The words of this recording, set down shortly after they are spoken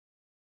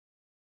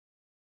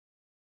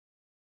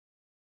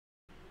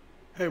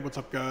Hey, what's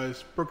up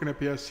guys? Broken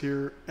FPS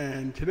here,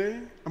 and today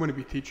I'm going to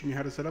be teaching you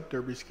how to set up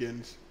derby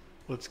skins.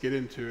 Let's get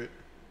into it.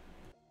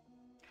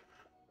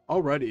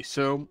 Alrighty,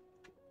 so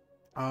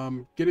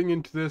getting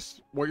into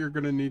this, what you're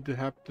going to need to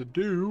have to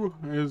do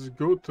is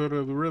go to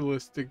the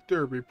Realistic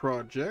Derby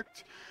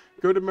project.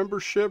 Go to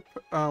membership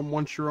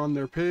once you're on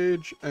their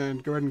page,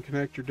 and go ahead and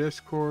connect your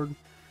Discord.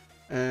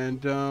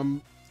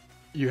 And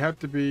you have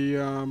to be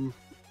a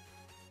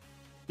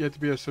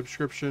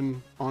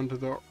subscription onto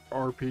the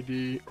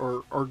RPD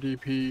or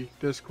RDP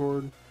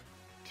Discord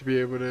to be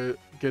able to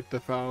get the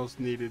files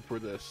needed for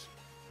this.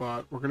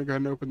 But we're going to go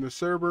ahead and open the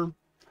server,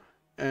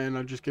 and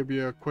I'll just give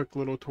you a quick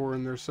little tour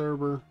in their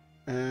server,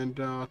 and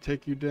I'll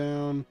take you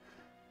down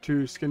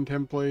to skin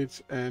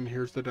templates, and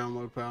here's the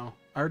download file.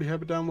 I already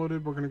have it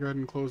downloaded. We're going to go ahead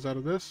and close out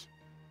of this,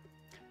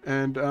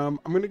 and I'm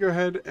going to go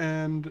ahead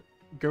and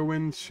go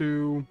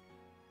into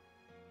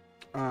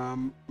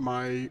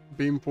my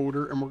Beam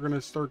folder, and we're going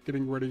to start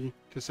getting ready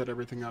to set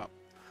everything up.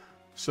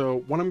 So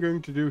what I'm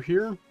going to do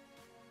here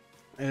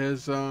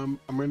is I'm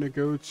going to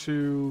go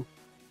to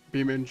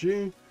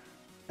beamng,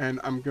 and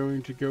I'm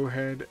going to go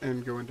ahead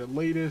and go into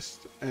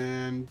latest,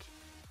 and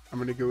I'm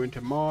going to go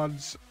into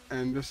mods,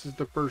 and this is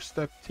the first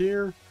step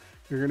here.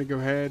 You're going to go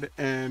ahead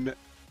and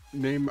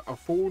name a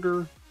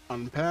folder,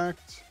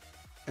 unpacked,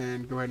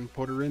 and go ahead and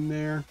put her in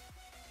there,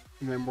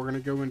 and then we're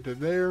going to go into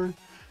there,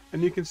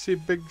 and you can see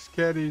Big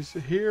Caddies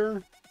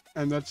here,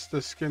 and that's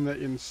the skin that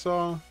you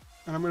saw,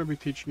 and I'm going to be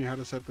teaching you how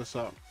to set this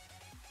up.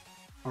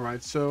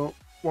 Alright, so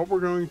what we're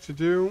going to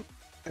do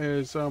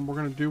is we're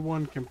going to do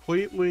one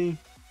completely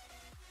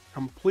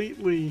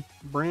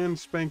brand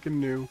spanking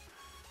new,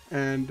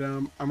 and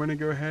I'm going to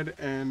go ahead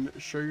and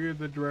show you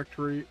the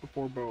directory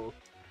for both,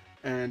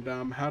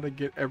 and how to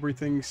get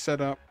everything set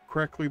up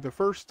correctly the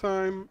first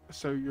time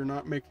so you're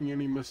not making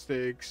any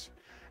mistakes.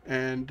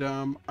 And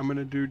I'm going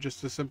to do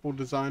just a simple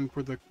design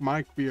for the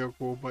mic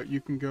vehicle, but you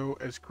can go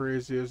as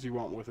crazy as you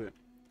want with it.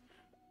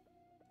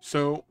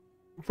 So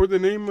for the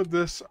name of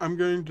this, I'm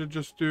going to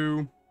just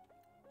do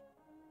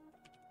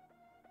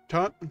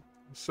Tut.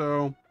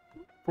 So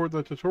for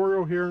the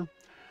tutorial here,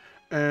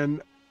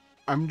 and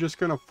I'm just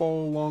going to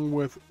follow along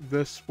with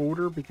this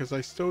folder because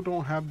I still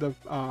don't have the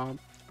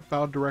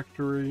file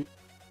directory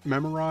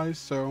memorized.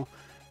 So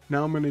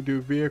now I'm going to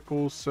do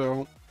vehicles.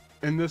 So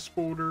in this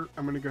folder,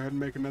 I'm going to go ahead and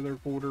make another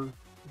folder,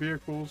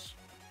 vehicles.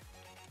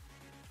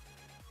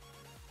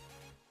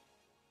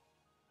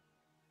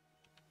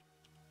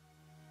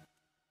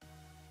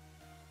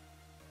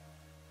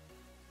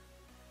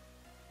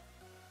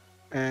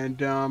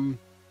 And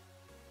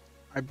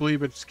I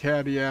believe it's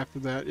Caddy after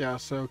that. Yeah,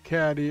 so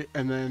Caddy,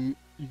 and then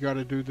you got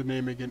to do the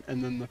name again,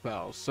 and then the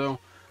files. So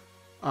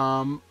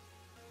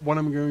what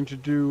I'm going to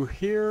do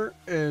here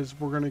is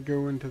we're going to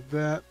go into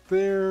that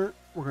there.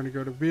 We're going to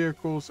go to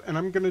vehicles, and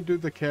I'm going to do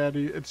the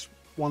Caddy. It's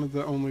one of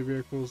the only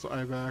vehicles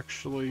I've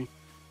actually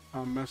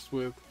messed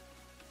with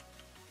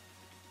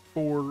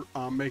for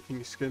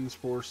making skins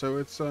for. So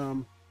it's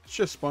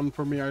just fun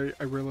for me. I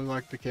really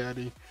like the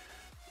Caddy.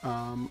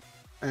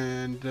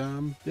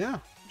 Yeah,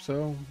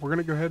 so we're going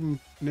to go ahead and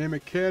name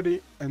it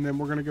Caddy, and then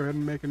we're going to go ahead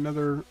and make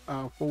another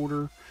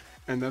folder,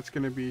 and that's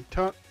going to be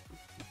Tut.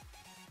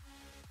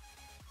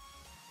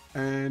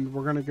 And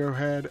we're going to go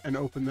ahead and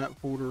open that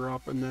folder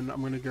up, and then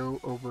I'm going to go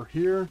over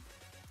here,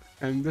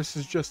 and this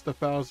is just the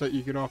files that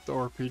you get off the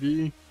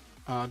RPD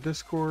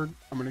Discord.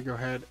 I'm going to go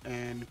ahead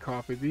and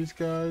copy these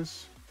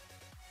guys,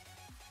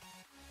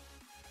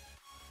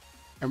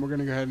 and we're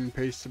going to go ahead and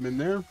paste them in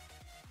there.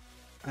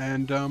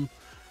 And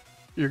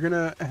you're going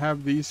to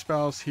have these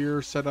files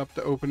here set up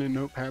to open in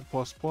Notepad++.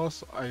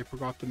 I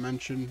forgot to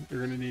mention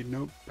you're going to need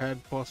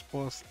Notepad++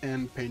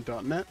 and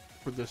Paint.net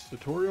for this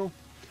tutorial.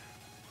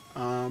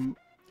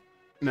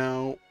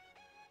 Now,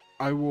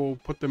 I will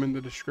put them in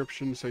the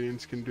description so you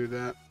can do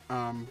that.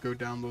 Go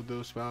download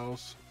those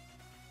files.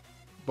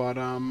 But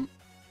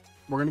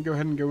we're going to go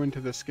ahead and go into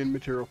the skin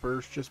material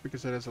first, just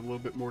because it has a little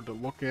bit more to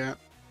look at.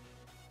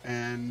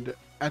 And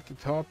at the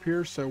top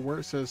here, so where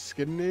it says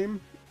skin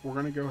name, we're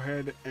going to go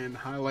ahead and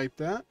highlight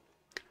that.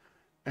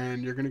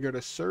 And you're going to go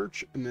to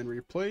search and then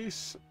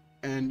replace.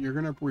 And you're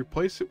going to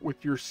replace it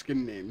with your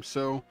skin name.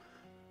 So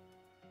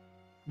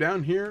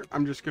down here,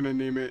 I'm just going to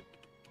name it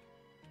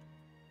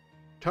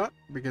Tut,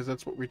 because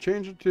that's what we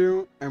changed it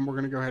to, and we're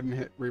going to go ahead and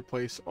hit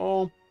replace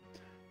all.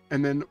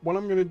 And then what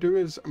I'm going to do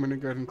is I'm going to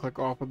go ahead and click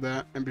off of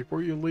that, and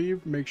before you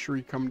leave, make sure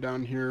you come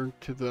down here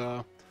to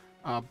the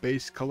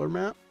base color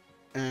map,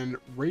 and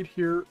right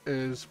here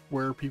is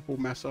where people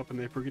mess up and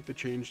they forget to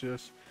change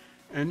this,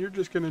 and you're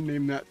just going to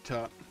name that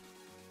Tut.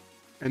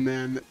 And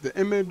then the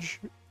image,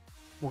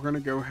 we're going to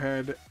go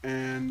ahead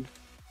and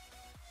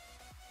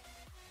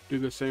do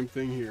the same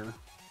thing here.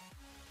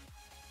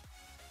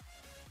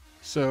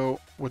 So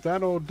with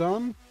that all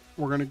done,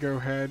 we're going to go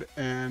ahead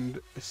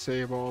and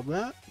save all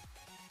that.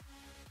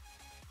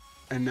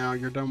 And now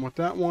you're done with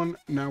that one.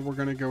 Now we're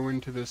going to go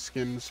into the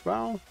skins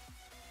file.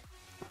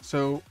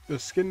 So the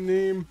skin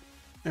name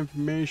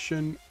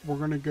information, we're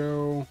going to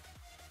go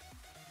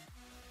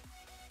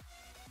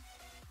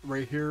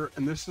right here,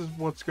 and this is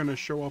what's going to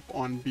show up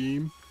on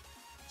Beam.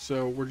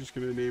 So we're just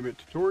going to name it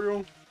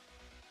tutorial.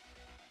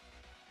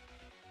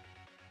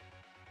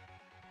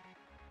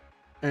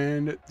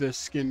 And the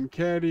skin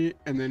caddy,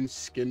 and then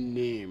skin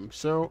name.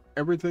 So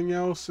everything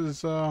else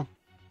is, I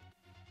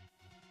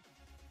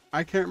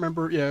can't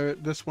remember. Yeah,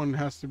 this one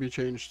has to be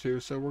changed too.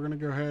 So we're going to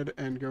go ahead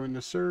and go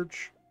into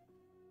search.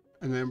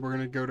 And then we're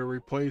going to go to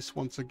replace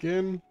once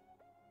again.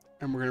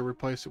 And we're going to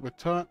replace it with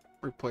tut,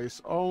 replace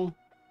all.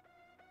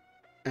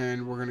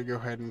 And we're going to go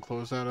ahead and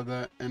close out of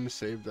that and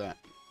save that.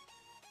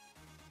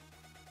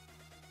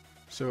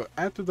 So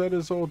after that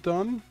is all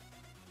done,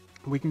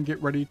 we can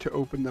get ready to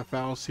open the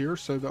files here.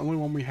 So the only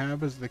one we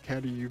have is the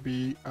caddy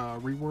UV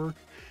rework.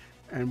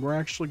 And we're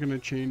actually going to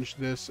change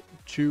this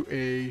to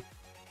a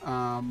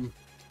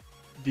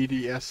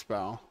DDS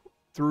file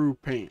through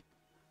Paint.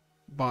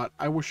 But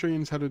I will show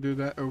you how to do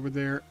that over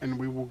there, and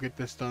we will get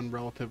this done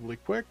relatively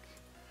quick.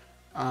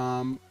 But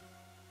I'm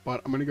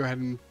going to go ahead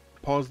and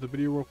pause the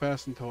video real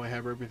fast until I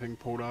have everything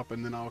pulled up,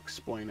 and then I'll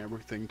explain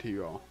everything to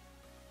you all.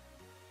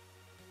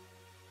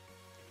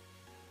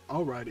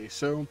 Alrighty,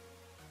 so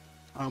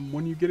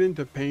when you get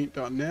into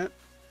paint.net,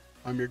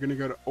 you're going to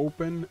go to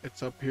open.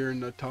 It's up here in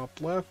the top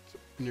left,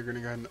 and you're going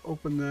to go ahead and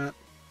open that.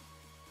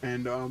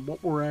 And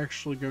what we're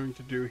actually going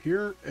to do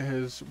here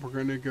is we're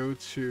going to go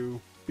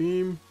to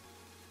Beam,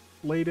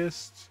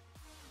 Latest,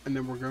 and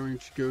then we're going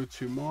to go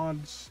to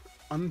Mods,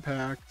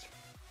 Unpacked.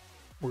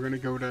 We're going to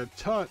go to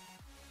Tut.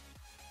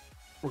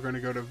 We're going to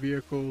go to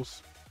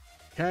Vehicles,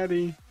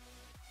 Caddy,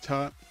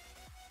 Tut,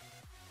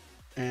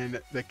 and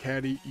the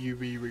Caddy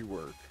UV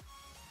rework.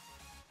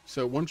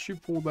 So once you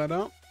pull that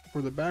up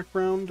for the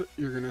background,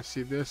 you're going to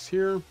see this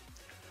here.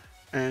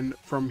 And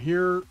from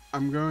here,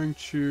 I'm going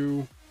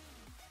to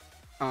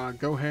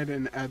go ahead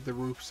and add the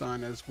roof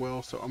sign as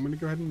well. So I'm going to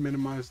go ahead and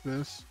minimize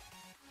this.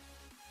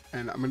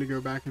 And I'm going to go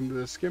back into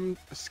the skin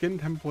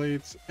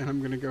templates, and I'm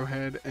going to go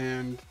ahead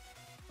and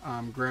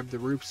grab the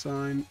roof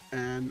sign,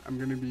 and I'm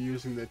going to be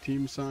using the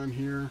team sign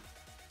here.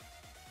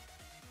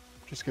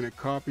 Just going to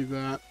copy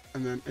that,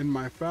 and then in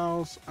my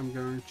files, I'm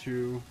going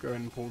to go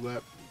ahead and pull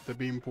the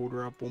beam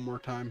folder up one more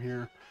time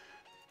here.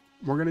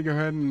 We're going to go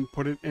ahead and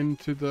put it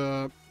into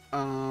the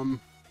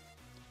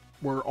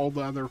where all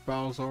the other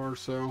files are.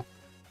 So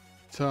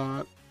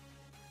Tut,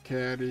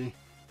 Caddy,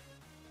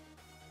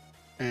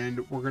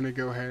 and we're going to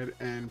go ahead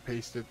and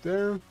paste it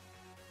there.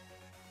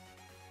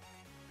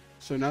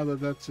 So now that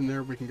that's in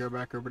there, we can go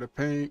back over to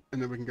Paint,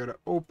 and then we can go to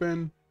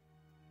Open,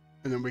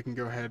 and then we can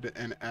go ahead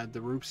and add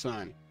the roof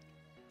sign.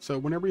 So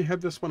whenever you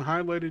have this one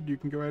highlighted, you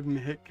can go ahead and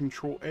hit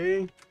Control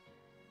A,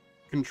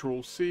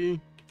 Control C,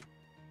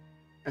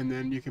 and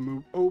then you can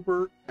move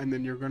over, and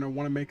then you're going to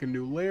want to make a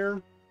new layer.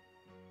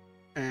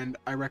 And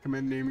I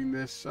recommend naming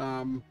this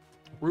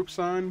roof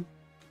sign.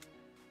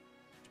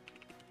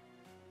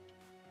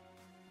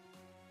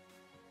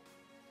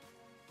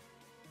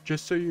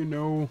 Just so you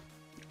know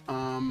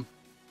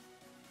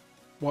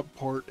what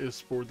part is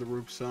for the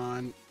roof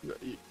sign.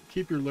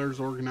 Keep your layers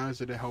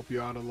organized, it'll help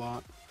you out a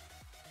lot.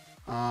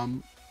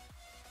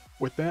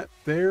 With that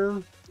there,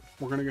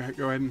 we're going to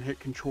go ahead and hit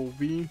Control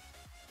V,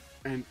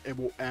 and it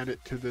will add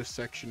it to this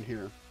section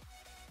here.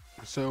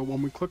 So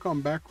when we click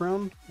on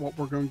background, what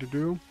we're going to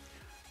do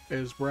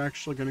is we're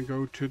actually going to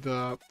go to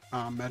the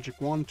magic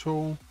wand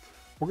tool.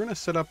 We're going to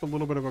set up a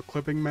little bit of a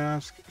clipping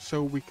mask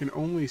so we can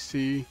only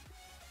see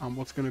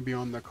what's going to be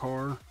on the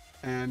car.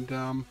 And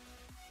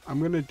I'm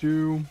going to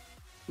do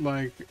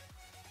like,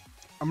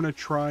 I'm going to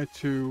try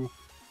to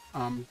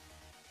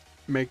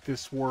make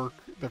this work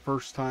the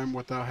first time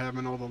without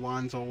having all the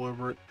lines all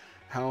over it,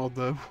 how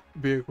the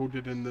vehicle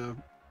did in the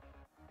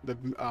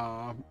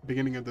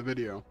beginning of the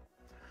video.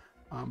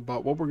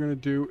 But what we're going to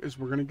do is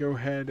we're going to go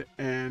ahead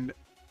and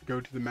go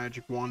to the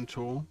magic wand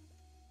tool,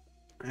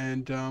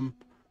 and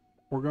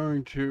we're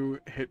going to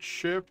hit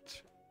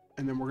shift,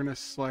 and then we're going to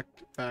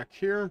select back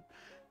here,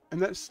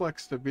 and that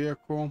selects the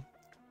vehicle.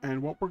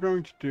 And what we're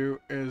going to do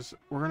is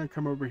we're going to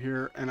come over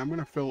here, and I'm going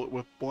to fill it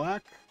with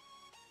black,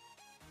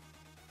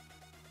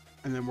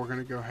 and then we're going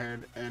to go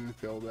ahead and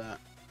fill that.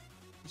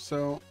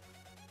 So,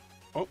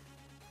 oh,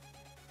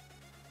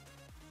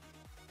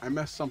 I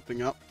messed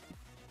something up.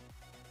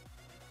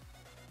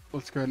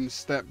 Let's go ahead and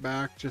step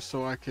back just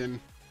so I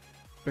can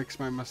fix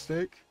my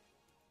mistake.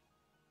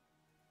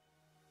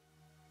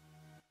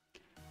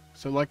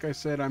 So like I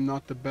said, I'm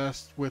not the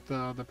best with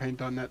the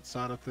paint.net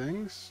side of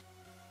things.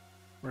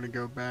 We're going to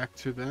go back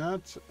to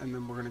that, and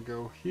then we're going to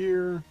go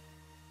here.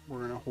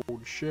 We're going to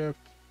hold shift.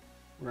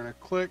 We're going to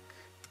click.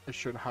 It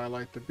should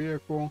highlight the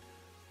vehicle,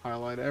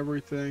 highlight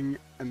everything,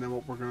 and then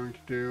what we're going to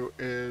do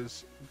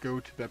is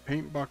go to the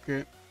paint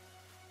bucket,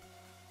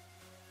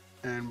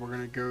 and we're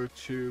going to go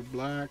to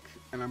black,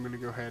 and I'm going to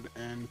go ahead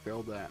and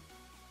fill that.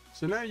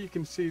 So now you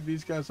can see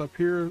these guys up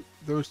here,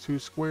 those two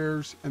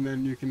squares, and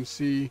then you can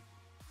see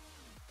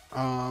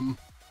the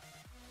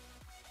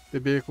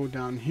vehicle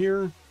down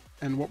here.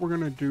 And what we're going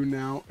to do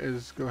now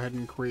is go ahead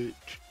and create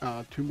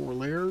 2 more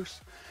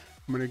layers.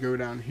 I'm going to go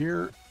down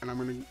here, and I'm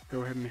going to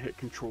go ahead and hit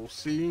Control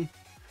C,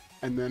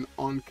 And then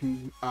on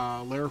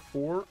layer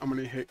 4, I'm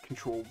going to hit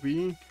Control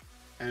V.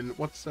 And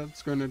what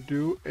that's going to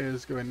do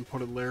is go ahead and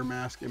put a layer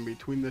mask in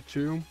between the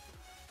two.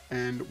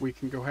 And we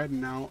can go ahead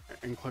and now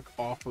and click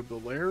off of the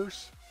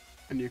layers.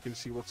 And you can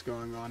see what's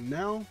going on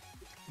now.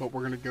 But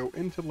we're going to go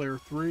into layer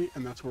 3,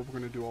 and that's where we're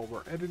going to do all of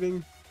our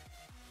editing.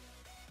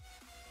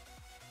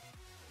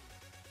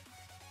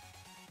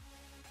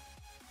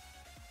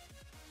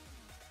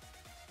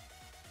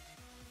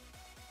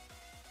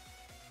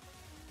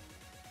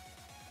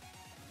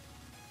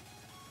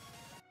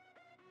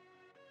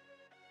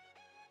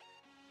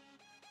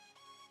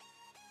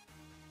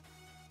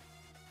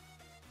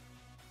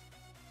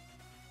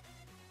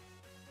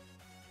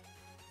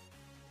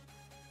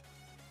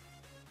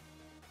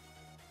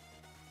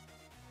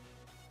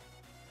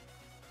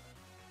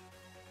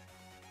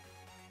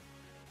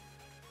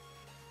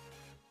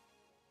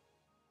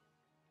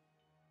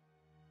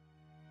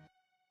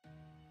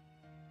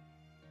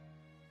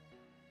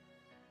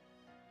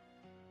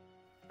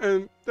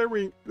 And there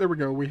we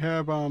go. We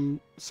have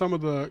some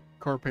of the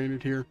car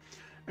painted here,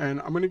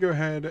 and I'm going to go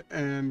ahead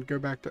and go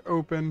back to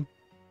open,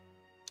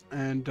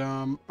 and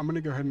I'm going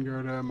to go ahead and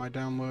go to my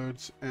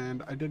downloads,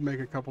 and I did make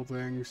a couple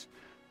things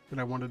that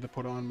I wanted to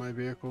put on my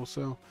vehicle,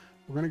 so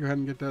we're going to go ahead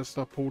and get that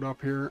stuff pulled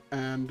up here.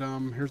 And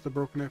here's the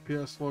Broken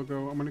FPS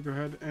logo. I'm going to go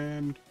ahead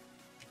and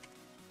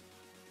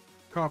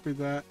copy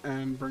that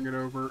and bring it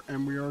over,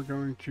 and we are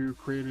going to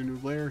create a new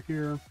layer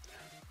here.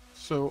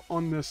 So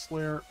on this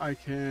layer, I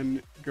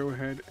can go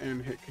ahead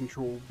and hit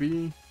Control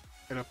V.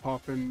 It'll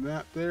pop in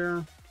that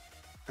there,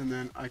 and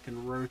then I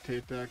can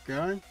rotate that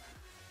guy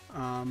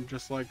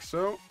just like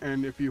so.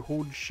 And if you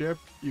hold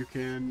Shift, you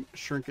can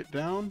shrink it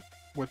down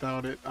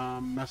without it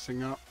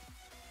messing up.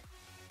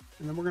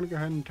 And then we're going to go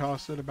ahead and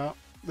toss it about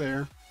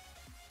there.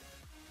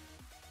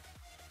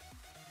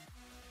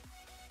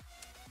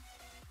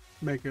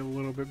 Make it a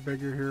little bit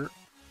bigger here.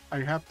 I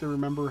have to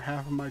remember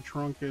half of my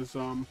trunk is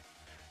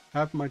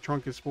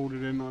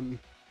folded in on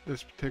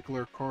this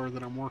particular car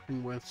that I'm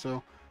working with,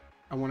 so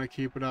I want to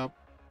keep it up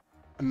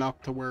enough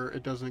to where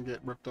it doesn't get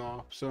ripped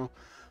off. So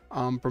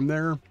from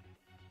there,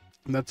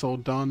 that's all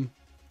done.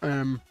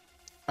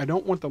 I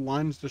don't want the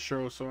lines to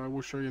show, so I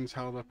will show you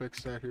how to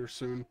fix that here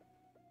soon.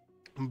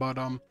 But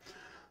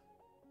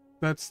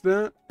that's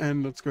that,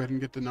 and let's go ahead and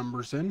get the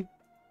numbers in.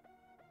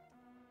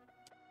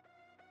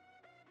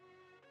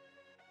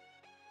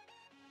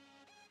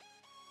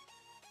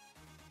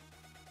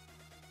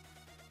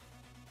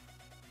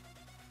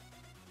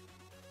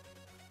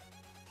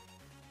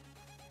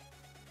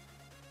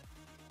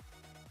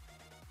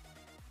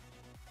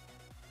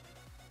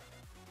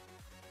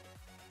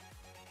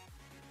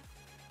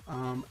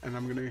 And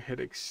I'm going to hit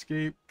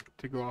escape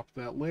to go off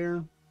that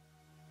layer.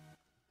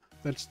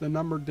 That's the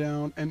number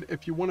down. And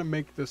if you want to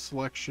make the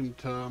selection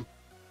to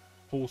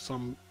pull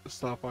some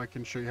stuff, I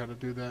can show you how to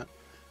do that.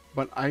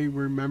 But I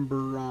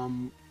remember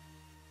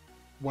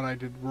what I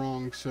did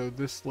wrong. So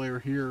this layer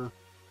here,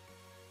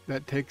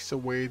 that takes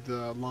away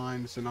the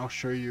lines, and I'll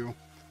show you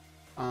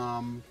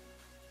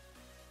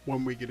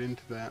when we get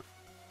into that.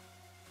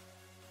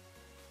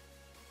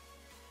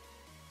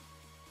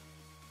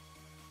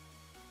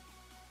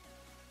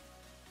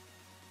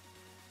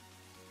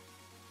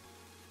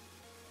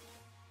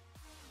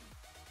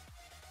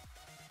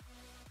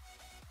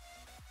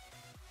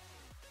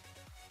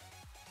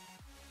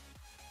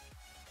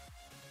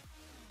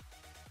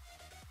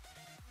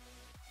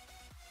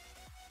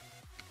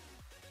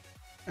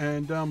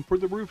 And for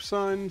the roof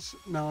signs,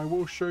 now I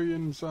will show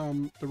you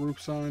the roof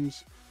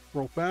signs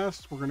real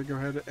fast. We're going to go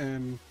ahead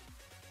and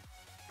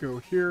go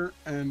here,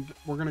 and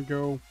we're going to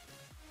go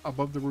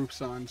above the roof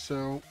sign.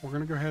 So we're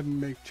going to go ahead and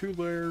make 2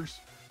 layers.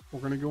 We're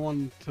going to go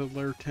on to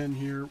layer 10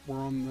 here. We're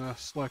on the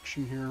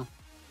selection here,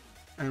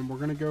 and we're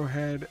going to go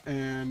ahead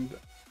and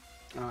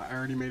I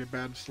already made a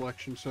bad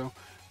selection, so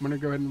I'm going to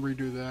go ahead and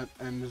redo that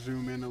and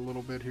zoom in a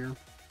little bit here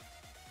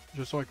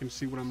just so I can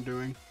see what I'm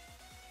doing.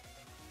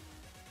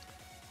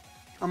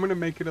 I'm going to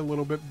make it a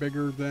little bit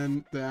bigger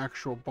than the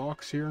actual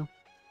box here,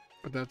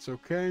 but that's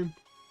okay.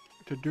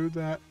 To do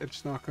that,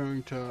 it's not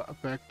going to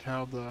affect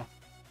how the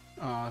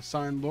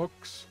sign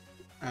looks,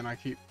 and I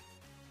keep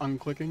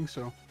unclicking,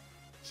 so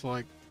it's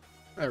like,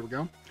 there we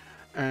go.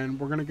 And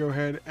we're going to go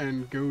ahead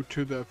and go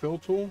to the fill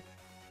tool,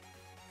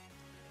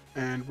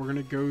 and we're going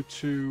to go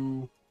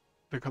to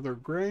the color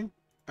gray,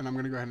 and I'm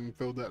going to go ahead and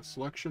fill that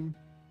selection.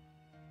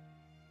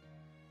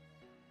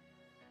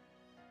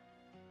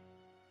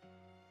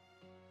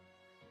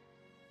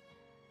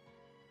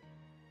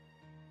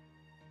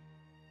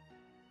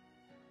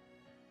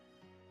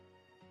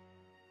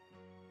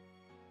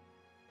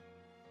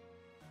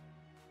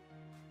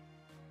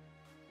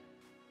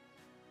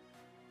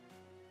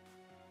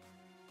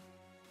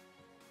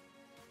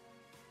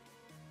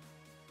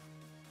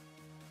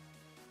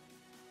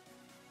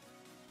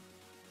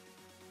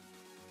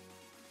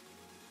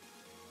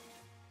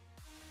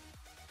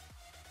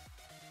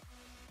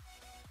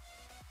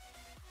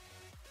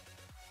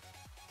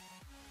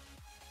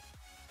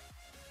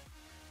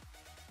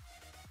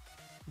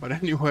 But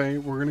anyway,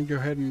 we're going to go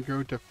ahead and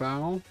go to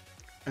file,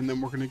 and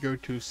then we're going to go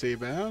to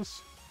Save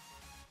As.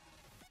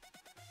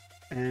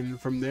 And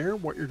from there,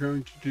 what you're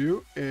going to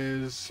do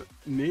is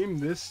name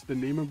this the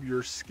name of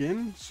your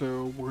skin.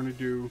 So we're going to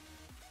do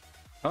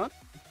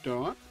cut.dds,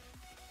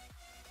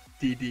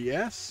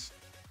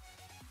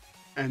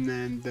 and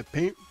then the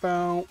paint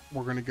file,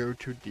 we're going to go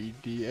to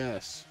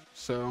DDS.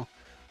 So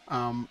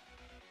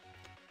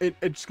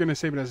it's going to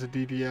save it as a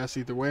DDS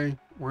either way.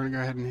 We're going to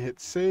go ahead and hit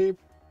save.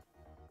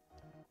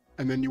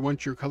 And then you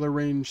want your color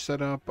range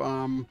set up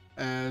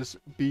as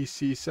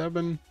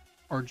BC7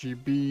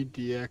 RGB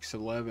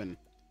DX11.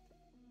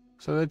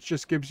 So that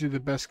just gives you the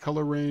best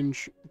color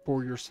range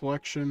for your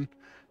selection.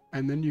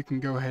 And then you can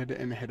go ahead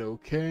and hit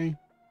OK.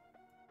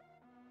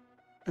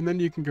 And then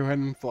you can go ahead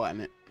and flatten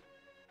it.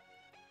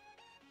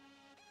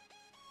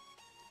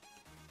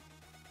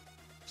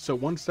 So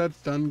once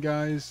that's done,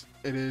 guys,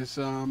 it is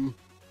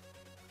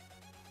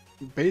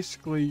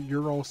basically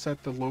you're all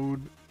set to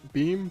load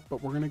Beam,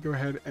 but we're going to go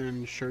ahead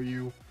and show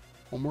you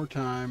one more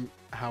time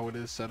how it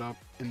is set up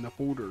in the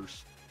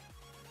folders.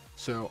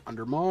 So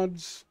under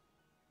mods,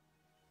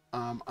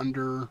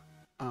 under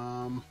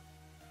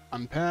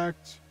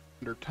unpacked,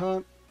 under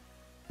tut,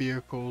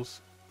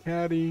 vehicles,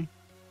 caddy,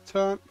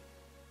 tut,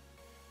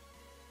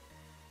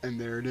 and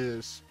there it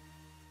is.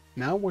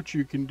 Now what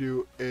you can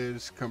do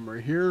is come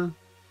right here,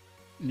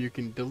 and you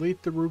can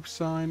delete the roof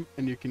sign,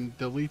 and you can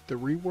delete the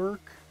rework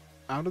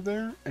out of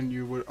there, and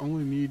you would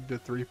only need the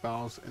 3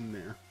 files in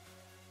there.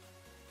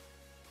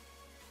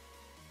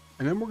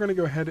 And then we're going to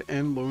go ahead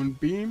and load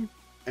Beam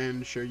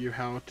and show you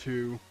how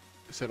to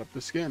set up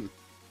the skin.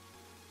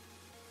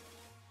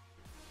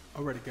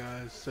 Alrighty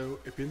guys, so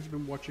if you've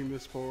been watching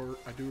this far,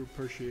 I do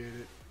appreciate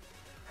it.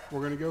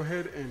 We're going to go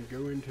ahead and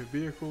go into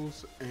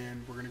vehicles,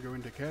 and we're going to go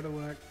into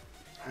Cadillac,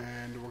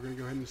 and we're going to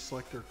go ahead and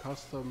select our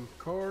custom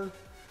car,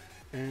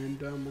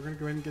 and we're going to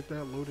go ahead and get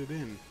that loaded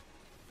in.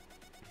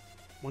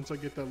 Once I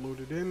get that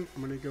loaded in,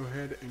 I'm going to go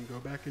ahead and go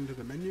back into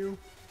the menu,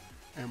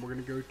 and we're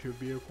going to go to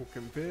vehicle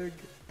config,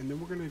 and then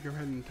we're going to go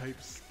ahead and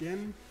type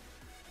skin,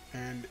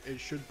 and it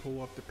should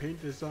pull up the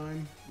paint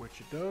design, which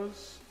it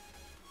does.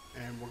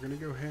 And we're going to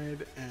go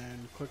ahead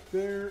and click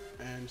there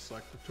and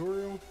select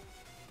tutorial,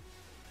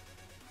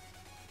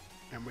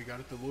 and we got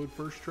it to load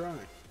first try.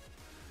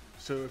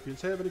 So if you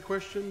have any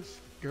questions,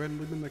 go ahead and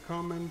leave them in the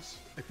comments.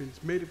 If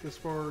you've made it this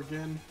far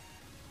again,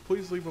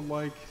 please leave a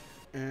like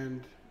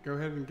and go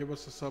ahead and give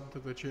us a sub to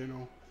the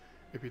channel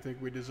if you think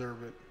we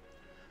deserve it.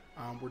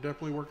 We're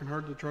definitely working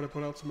hard to try to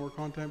put out some more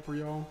content for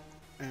y'all,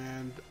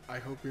 and I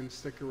hope you can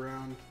stick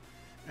around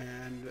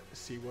and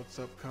see what's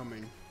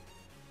upcoming.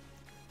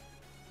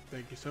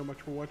 Thank you so much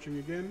for watching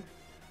again,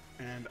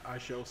 and I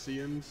shall see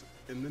you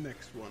in the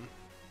next one.